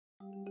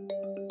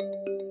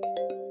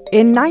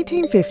In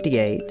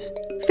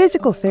 1958,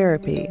 physical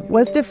therapy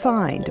was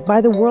defined by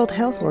the World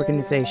Health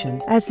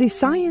Organization as the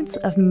science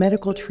of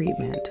medical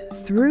treatment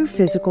through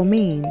physical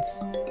means,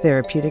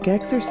 therapeutic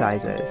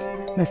exercises,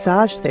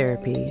 massage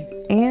therapy,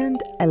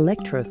 and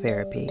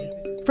electrotherapy.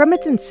 From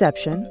its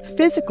inception,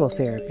 physical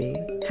therapy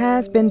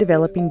has been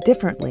developing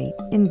differently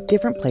in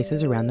different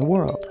places around the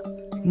world.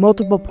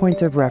 Multiple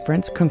points of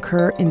reference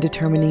concur in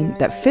determining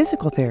that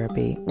physical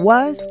therapy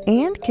was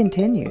and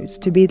continues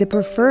to be the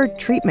preferred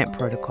treatment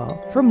protocol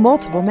for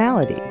multiple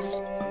maladies.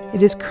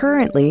 It is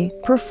currently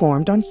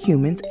performed on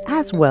humans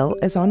as well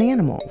as on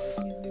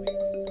animals.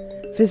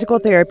 Physical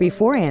therapy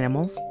for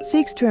animals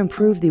seeks to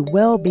improve the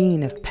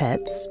well-being of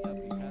pets,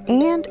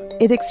 and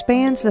it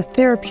expands the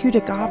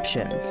therapeutic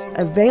options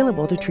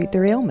available to treat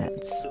their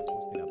ailments.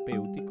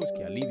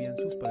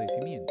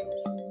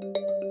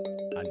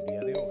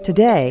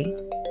 Today,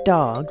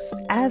 dogs,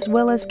 as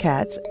well as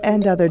cats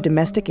and other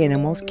domestic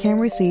animals, can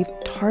receive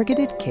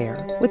targeted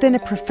care within a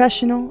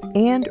professional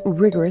and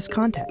rigorous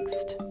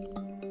context.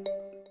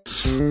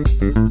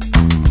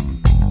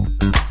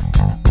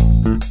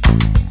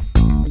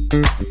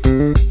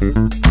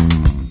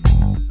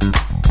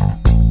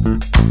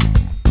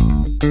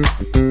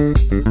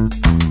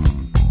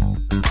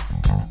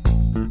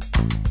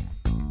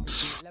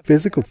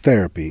 Physical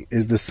therapy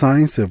is the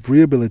science of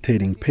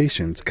rehabilitating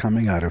patients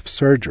coming out of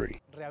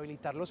surgery.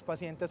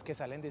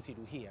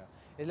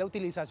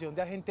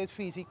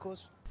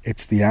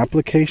 It's the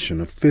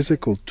application of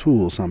physical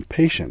tools on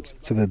patients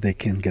so that they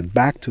can get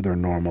back to their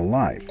normal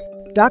life.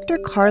 Dr.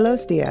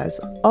 Carlos Diaz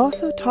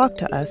also talked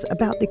to us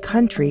about the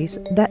countries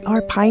that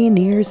are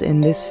pioneers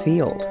in this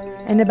field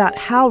and about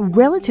how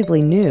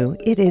relatively new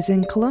it is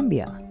in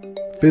Colombia.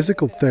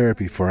 Physical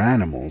therapy for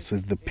animals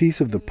is the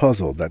piece of the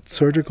puzzle that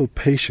surgical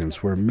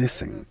patients were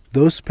missing.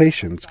 Those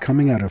patients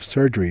coming out of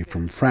surgery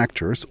from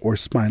fractures or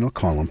spinal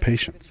column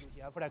patients.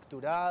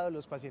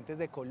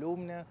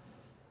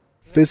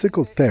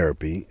 Physical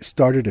therapy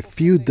started a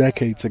few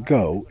decades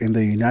ago in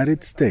the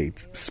United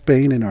States,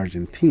 Spain, and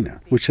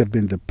Argentina, which have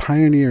been the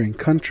pioneering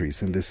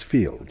countries in this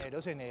field.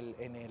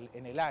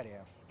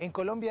 In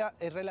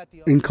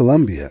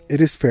Colombia, it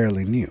is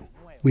fairly new.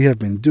 We have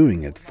been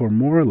doing it for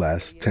more or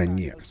less 10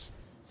 years.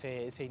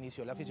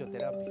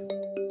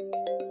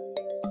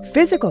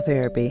 Physical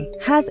therapy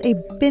has a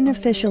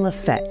beneficial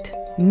effect,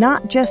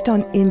 not just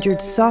on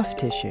injured soft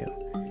tissue,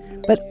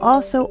 but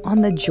also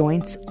on the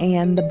joints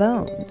and the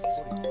bones.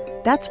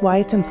 That's why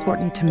it's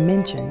important to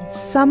mention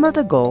some of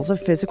the goals of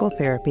physical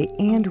therapy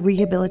and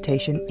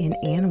rehabilitation in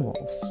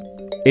animals.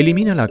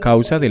 Elimina la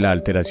causa de la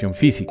alteración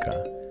física.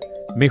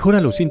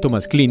 Mejora los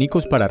síntomas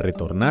clínicos para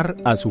retornar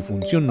a su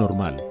función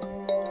normal.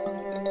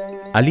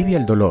 Alivia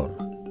el dolor.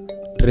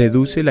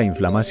 Reduce la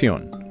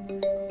inflamación.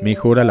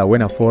 Mejora la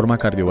buena forma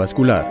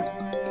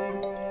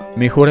cardiovascular.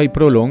 Mejora y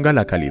prolonga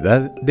la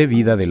calidad de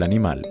vida del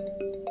animal.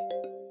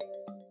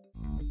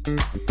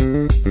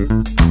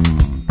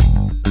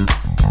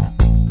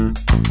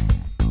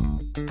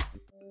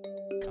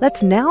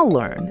 Let's now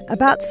learn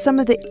about some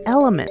of the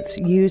elements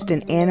used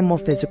in animal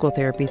physical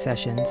therapy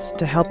sessions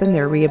to help in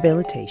their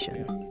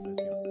rehabilitation.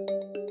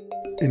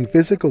 In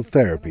physical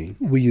therapy,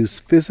 we use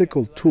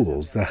physical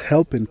tools that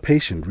help in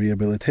patient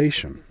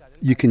rehabilitation.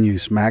 You can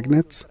use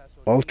magnets,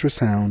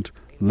 ultrasound,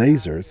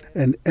 lasers,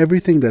 and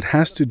everything that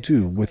has to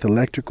do with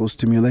electrical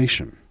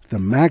stimulation. The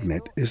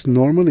magnet is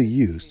normally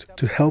used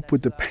to help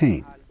with the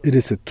pain. It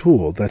is a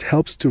tool that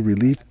helps to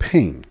relieve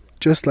pain,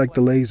 just like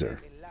the laser.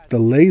 The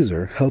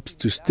laser helps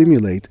to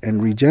stimulate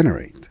and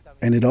regenerate,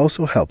 and it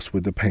also helps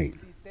with the pain.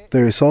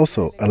 There is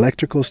also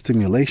electrical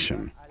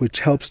stimulation, which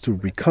helps to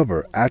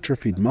recover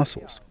atrophied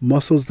muscles,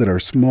 muscles that are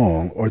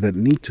small or that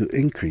need to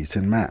increase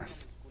in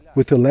mass.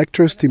 With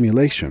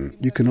electrostimulation,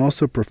 you can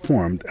also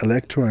perform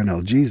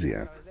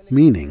electroanalgesia,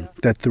 meaning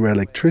that through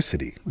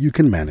electricity, you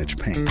can manage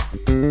pain.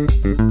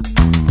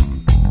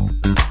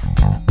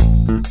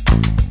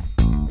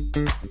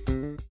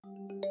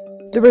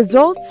 The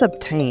results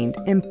obtained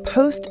in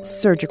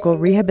post-surgical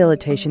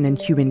rehabilitation in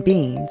human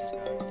beings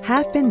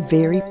have been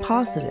very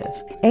positive,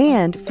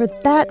 and for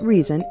that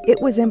reason, it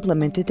was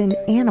implemented in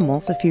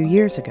animals a few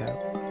years ago.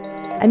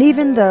 And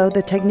even though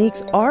the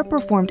techniques are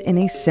performed in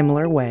a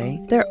similar way,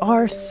 there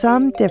are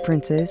some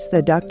differences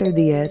that Dr.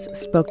 Diaz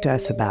spoke to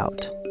us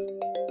about.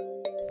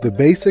 The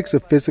basics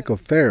of physical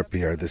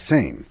therapy are the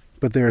same,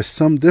 but there are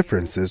some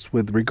differences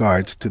with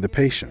regards to the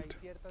patient.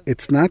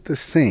 It's not the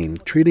same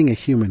treating a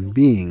human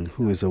being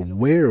who is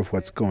aware of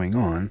what's going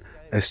on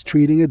as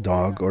treating a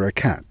dog or a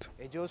cat.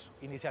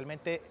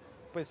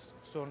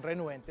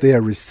 They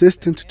are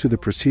resistant to the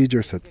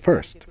procedures at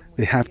first.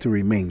 They have to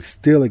remain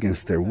still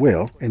against their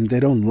will, and they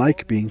don't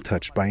like being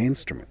touched by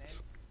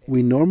instruments.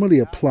 We normally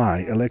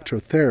apply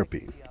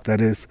electrotherapy. That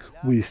is,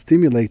 we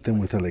stimulate them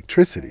with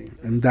electricity,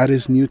 and that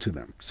is new to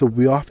them. So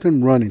we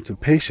often run into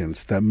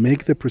patients that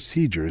make the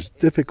procedures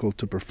difficult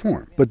to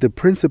perform, but the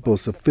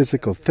principles of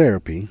physical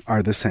therapy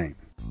are the same.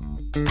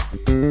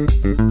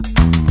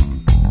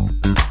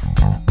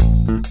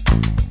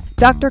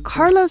 Dr.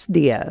 Carlos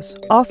Diaz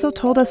also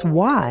told us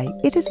why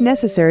it is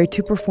necessary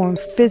to perform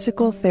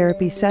physical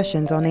therapy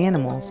sessions on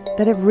animals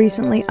that have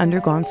recently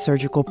undergone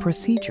surgical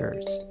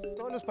procedures.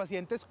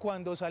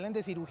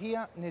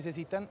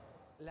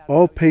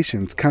 All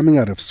patients coming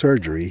out of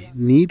surgery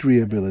need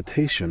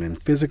rehabilitation and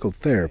physical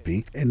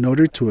therapy in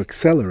order to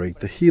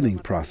accelerate the healing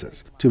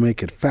process to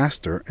make it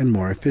faster and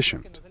more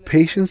efficient.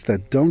 Patients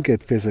that don't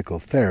get physical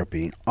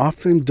therapy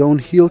often don't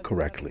heal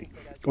correctly,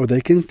 or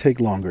they can take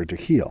longer to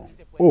heal,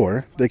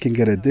 or they can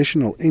get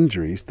additional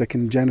injuries that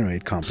can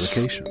generate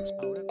complications.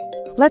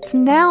 Let's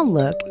now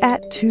look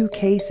at 2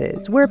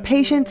 cases where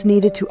patients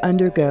needed to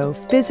undergo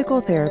physical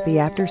therapy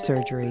after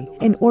surgery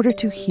in order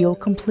to heal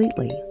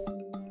completely.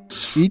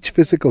 Each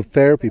physical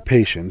therapy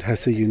patient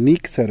has a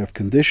unique set of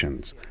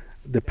conditions,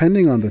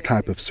 depending on the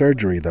type of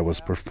surgery that was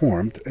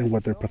performed and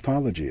what their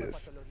pathology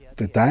is.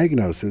 The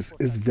diagnosis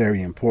is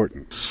very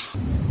important.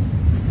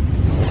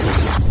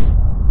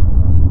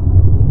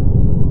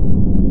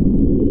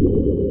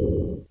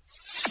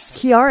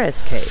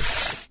 Kiara's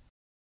case.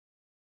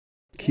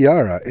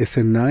 Kiara is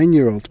a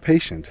 9-year-old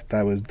patient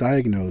that was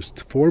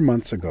diagnosed 4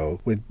 months ago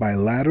with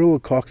bilateral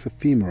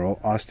coxofemoral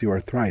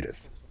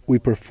osteoarthritis. We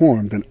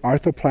performed an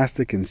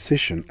arthroplastic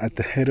incision at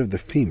the head of the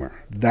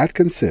femur. That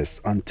consists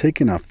on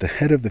taking off the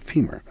head of the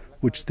femur,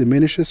 which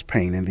diminishes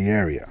pain in the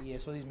area.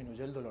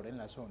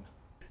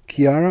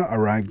 Kiara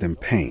arrived in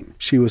pain.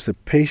 She was a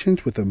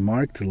patient with a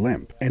marked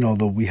limp, and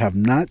although we have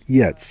not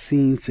yet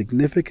seen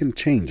significant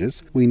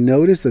changes, we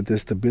noticed that the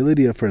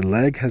stability of her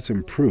leg has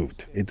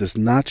improved. It does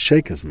not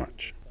shake as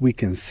much. We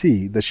can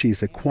see that she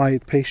is a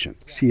quiet patient.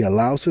 She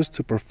allows us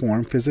to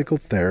perform physical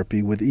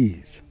therapy with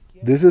ease.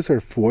 This is her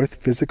 4th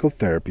physical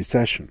therapy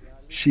session.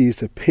 She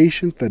is a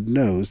patient that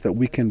knows that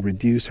we can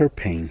reduce her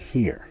pain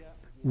here.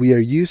 We are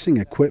using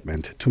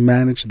equipment to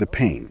manage the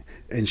pain,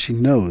 and she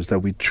knows that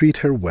we treat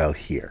her well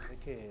here.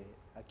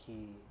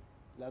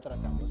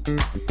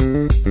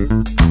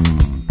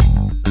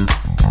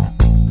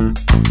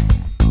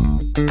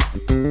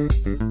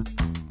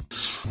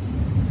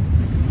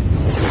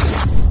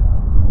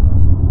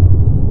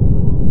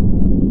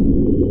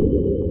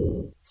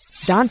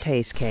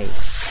 Dante's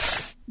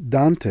case.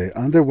 Dante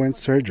underwent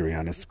surgery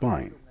on his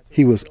spine.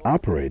 He was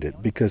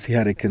operated because he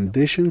had a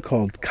condition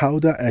called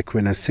cauda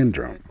equina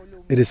syndrome.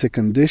 It is a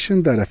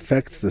condition that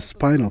affects the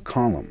spinal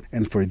column,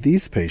 and for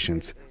these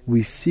patients,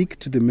 we seek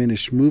to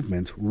diminish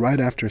movement right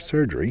after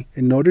surgery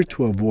in order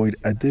to avoid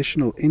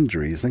additional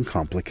injuries and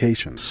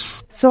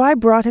complications. So I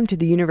brought him to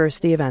the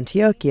University of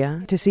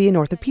Antioquia to see an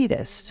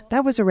orthopedist.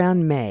 That was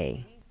around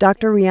May.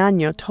 Dr.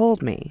 Riaño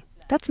told me,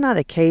 "That's not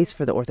a case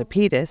for the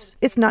orthopedist.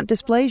 It's not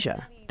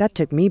dysplasia." That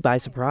took me by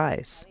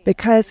surprise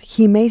because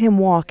he made him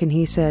walk and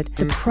he said,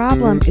 "The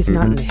problem is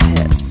not in the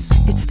hips,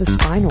 it's the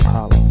spinal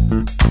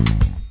column."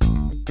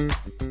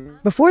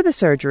 Before the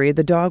surgery,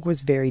 the dog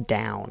was very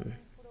down.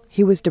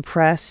 He was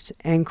depressed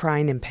and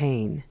crying in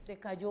pain.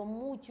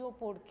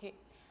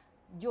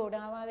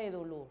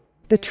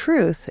 The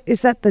truth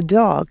is that the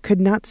dog could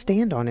not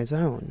stand on his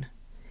own.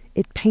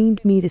 It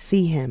pained me to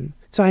see him,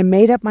 so I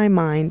made up my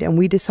mind and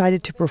we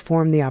decided to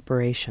perform the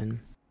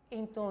operation.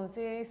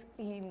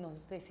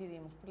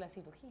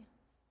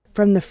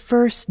 From the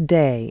first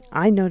day,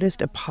 I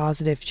noticed a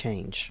positive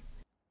change.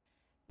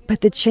 But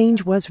the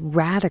change was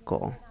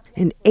radical.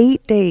 And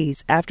 8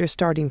 days after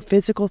starting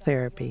physical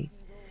therapy,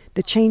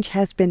 the change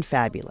has been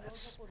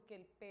fabulous.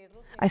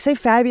 I say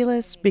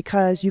fabulous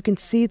because you can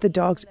see the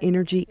dog's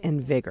energy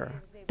and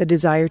vigor, the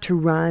desire to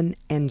run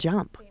and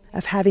jump,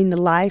 of having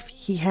the life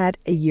he had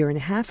a year and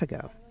a half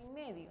ago.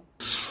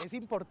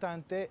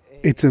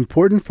 It's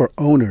important for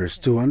owners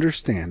to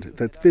understand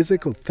that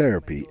physical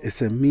therapy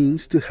is a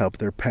means to help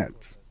their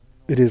pets.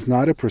 It is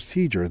not a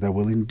procedure that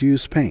will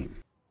induce pain.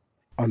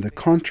 On the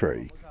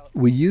contrary,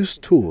 we use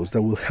tools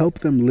that will help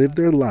them live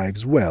their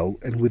lives well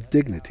and with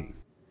dignity.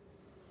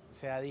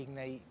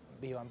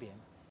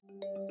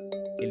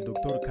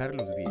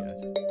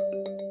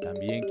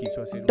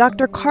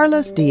 Dr.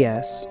 Carlos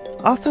Diaz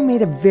also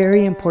made a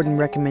very important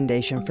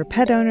recommendation for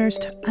pet owners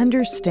to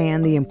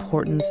understand the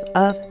importance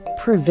of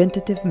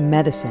preventative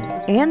medicine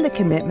and the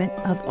commitment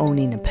of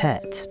owning a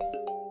pet.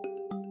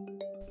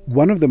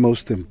 One of the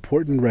most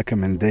important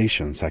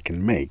recommendations I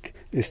can make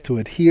is to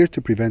adhere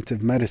to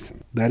preventive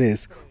medicine. That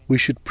is, we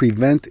should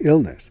prevent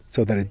illness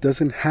so that it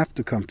doesn't have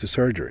to come to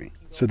surgery,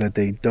 so that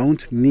they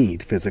don't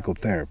need physical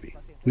therapy.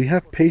 We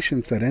have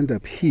patients that end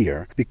up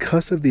here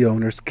because of the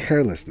owner's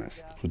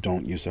carelessness, who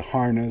don't use a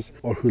harness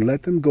or who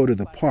let them go to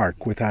the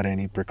park without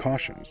any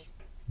precautions.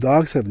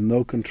 Dogs have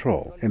no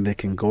control and they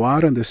can go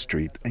out on the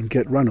street and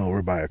get run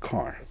over by a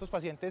car.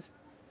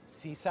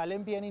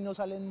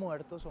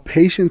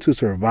 Patients who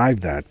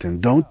survive that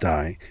and don't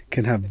die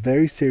can have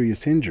very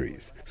serious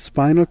injuries,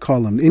 spinal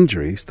column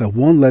injuries that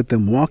won't let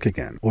them walk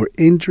again, or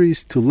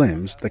injuries to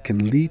limbs that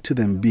can lead to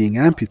them being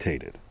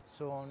amputated.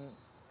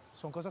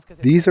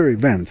 These are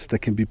events that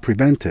can be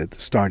prevented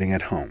starting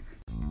at home.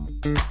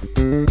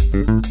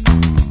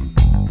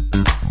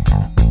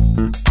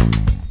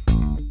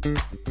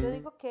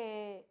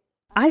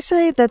 I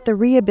say that the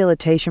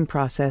rehabilitation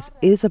process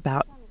is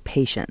about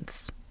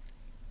patience.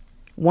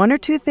 1 or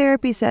 2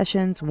 therapy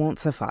sessions won't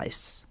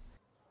suffice.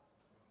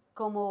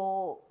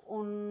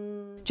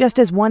 Just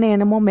as one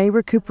animal may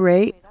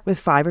recuperate with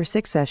 5 or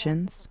 6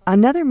 sessions,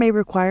 another may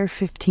require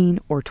 15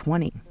 or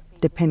 20,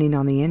 depending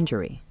on the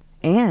injury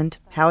and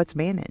how it's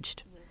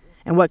managed,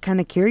 and what kind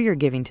of care you're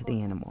giving to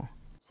the animal.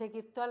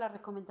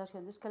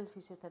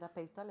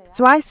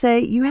 So I say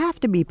you have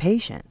to be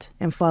patient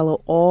and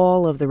follow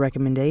all of the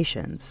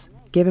recommendations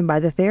given by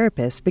the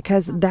therapist,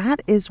 because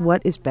that is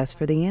what is best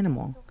for the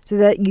animal, so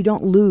that you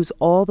don't lose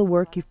all the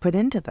work you've put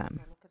into them.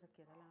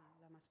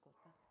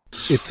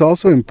 It's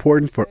also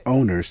important for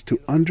owners to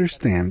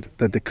understand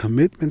that the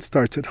commitment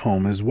starts at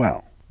home as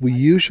well. We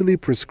usually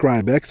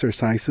prescribe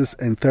exercises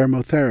and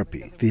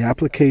thermotherapy, the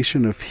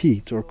application of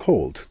heat or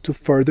cold, to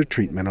further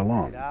treatment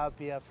along.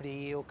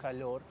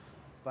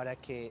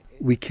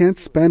 We can't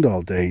spend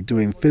all day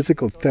doing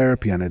physical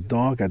therapy on a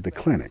dog at the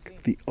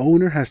clinic. The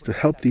owner has to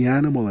help the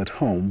animal at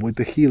home with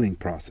the healing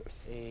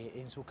process.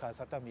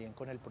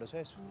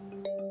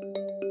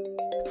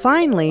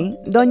 Finally,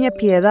 Doña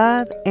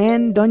Piedad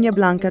and Doña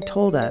Blanca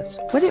told us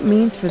what it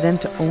means for them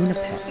to own a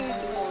pet.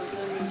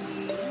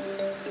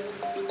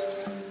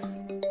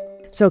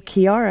 So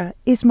Kiara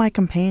is my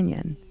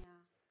companion.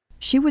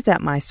 She was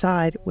at my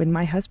side when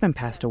my husband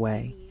passed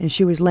away, and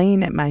she was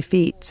laying at my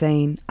feet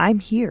saying, "I'm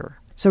here."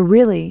 So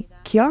really,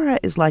 Kiara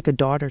is like a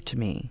daughter to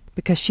me,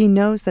 because she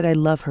knows that I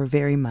love her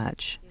very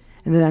much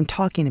and that I'm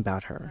talking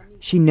about her.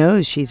 She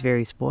knows she's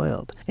very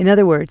spoiled. In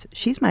other words,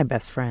 she's my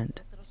best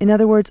friend. In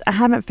other words, I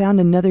haven't found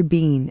another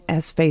being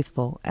as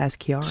faithful as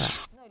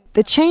Kiara.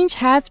 The change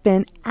has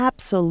been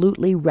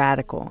absolutely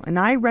radical, and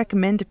I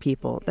recommend to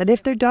people that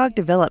if their dog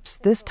develops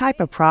this type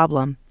of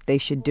problem, they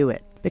should do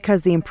it,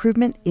 because the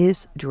improvement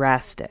is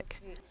drastic.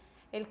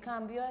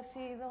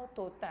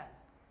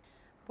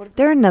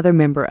 They're another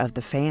member of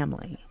the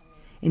family,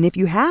 and if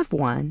you have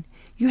one,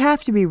 you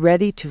have to be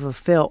ready to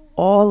fulfill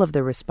all of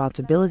the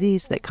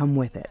responsibilities that come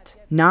with it.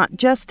 Not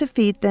just to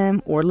feed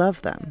them or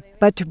love them,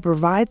 but to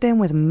provide them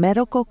with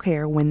medical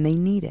care when they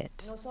need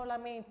it.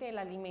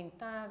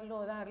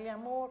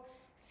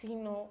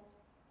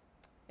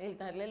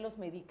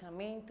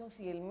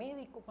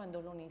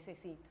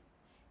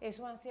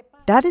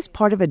 That is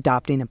part of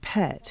adopting a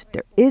pet.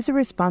 There is a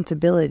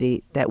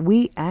responsibility that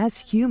we as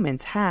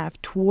humans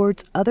have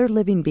towards other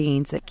living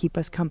beings that keep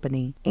us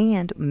company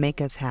and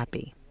make us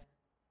happy.